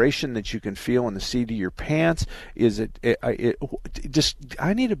vibration that you can feel in the seat of your pants? Is it just?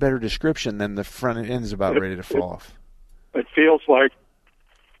 I need a better description than the front end's about ready to fall off. It feels like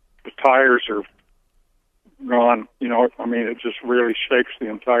the tires are gone. It just really shakes the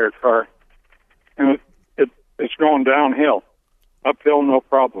entire car, and it's going downhill. Uphill, no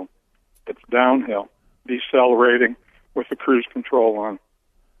problem. It's downhill, decelerating with the cruise control on.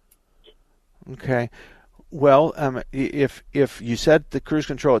 Okay. Well, if you set the cruise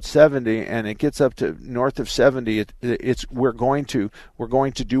control at 70 and it gets up to north of 70, we're going to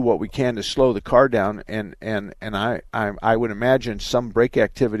do what we can to slow the car down, and I would imagine some brake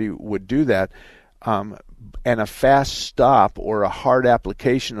activity would do that. And a fast stop or a hard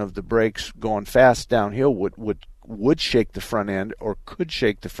application of the brakes going fast downhill would shake the front end, or could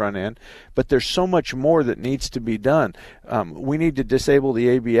shake the front end, but there's so much more that needs to be done. We need to disable the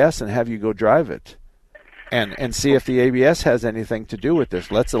ABS and have you go drive it, and see if the ABS has anything to do with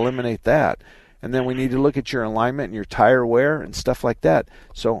this. Let's eliminate that, and then we need to look at your alignment and your tire wear and stuff like that.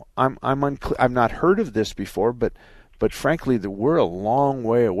 So I'm unclear. I've not heard of this before, but frankly, we're a long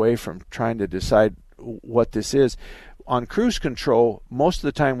way away from trying to decide what this is. On cruise control, most of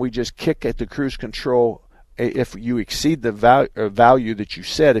the time we just kick at the cruise control. If you exceed the value that you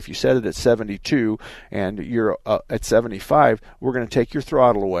set, if you set it at 72 and you're at 75, we're going to take your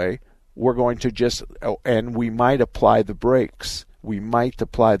throttle away. We're going to and we might apply the brakes.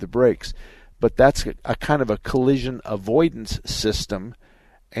 But that's a kind of a collision avoidance system,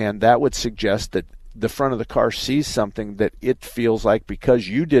 and that would suggest that the front of the car sees something that it feels like, because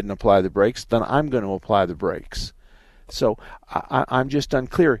you didn't apply the brakes, then I'm going to apply the brakes. So I'm just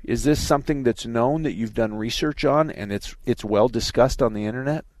unclear. Is this something that's known, that you've done research on, and it's well discussed on the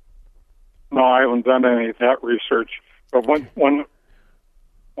internet? No, I haven't done any of that research. But when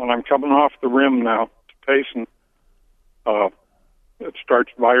I'm coming off the rim now to Payson, it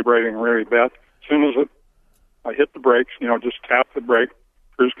starts vibrating really bad. As soon as I hit the brakes, just tap the brake,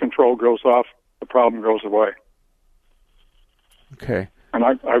 cruise control goes off, the problem goes away. Okay. And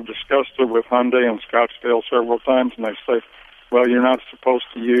I've discussed it with Hyundai and Scottsdale several times, and they say, well, you're not supposed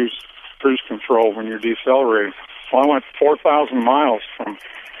to use cruise control when you're decelerating. Well, I went 4,000 miles from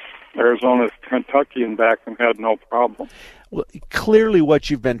Arizona to Kentucky and back and had no problem. Well, clearly what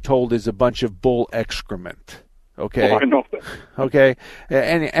you've been told is a bunch of bull excrement. Okay. Well, I know that. Okay.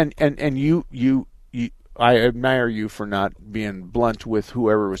 And you I admire you for not being blunt with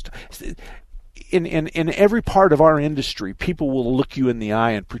whoever was. In every part of our industry, people will look you in the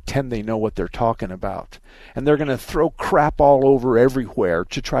eye and pretend they know what they're talking about, and they're going to throw crap all over everywhere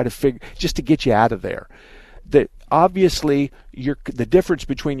to try to just to get you out of there. That obviously the difference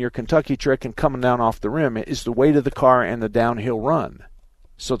between your Kentucky trick and coming down off the rim is the weight of the car and the downhill run.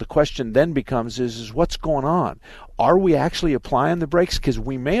 So the question then becomes is what's going on? Are we actually applying the brakes? Because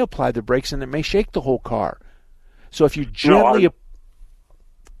we may apply the brakes and it may shake the whole car. So if you gently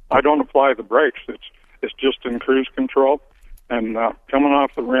I don't apply the brakes. It's just in cruise control and coming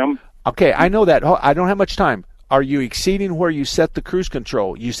off the rim. Okay, I know that. I don't have much time. Are you exceeding where you set the cruise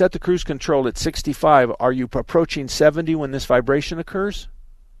control? You set the cruise control at 65. Are you approaching 70 when this vibration occurs?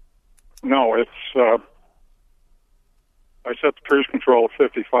 No, it's I set the cruise control at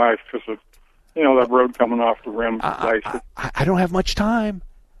 55 because of that road coming off the rim. I don't have much time.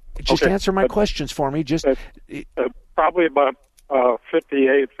 Just answer my questions for me. Just probably about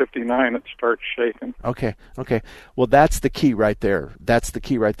 58, 59, it starts shaking. Okay. Well, that's the key right there.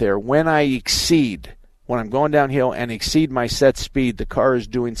 When I'm going downhill and exceed my set speed, the car is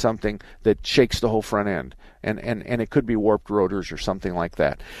doing something that shakes the whole front end. And it could be warped rotors or something like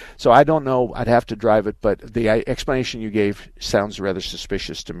that. So I don't know. I'd have to drive it, but the explanation you gave sounds rather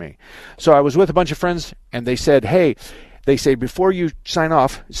suspicious to me. So I was with a bunch of friends, and they said, hey, before you sign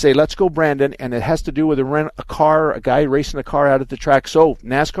off, say, let's go Brandon, and it has to do with a guy racing a car out at the track. So,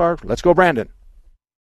 NASCAR, let's go Brandon.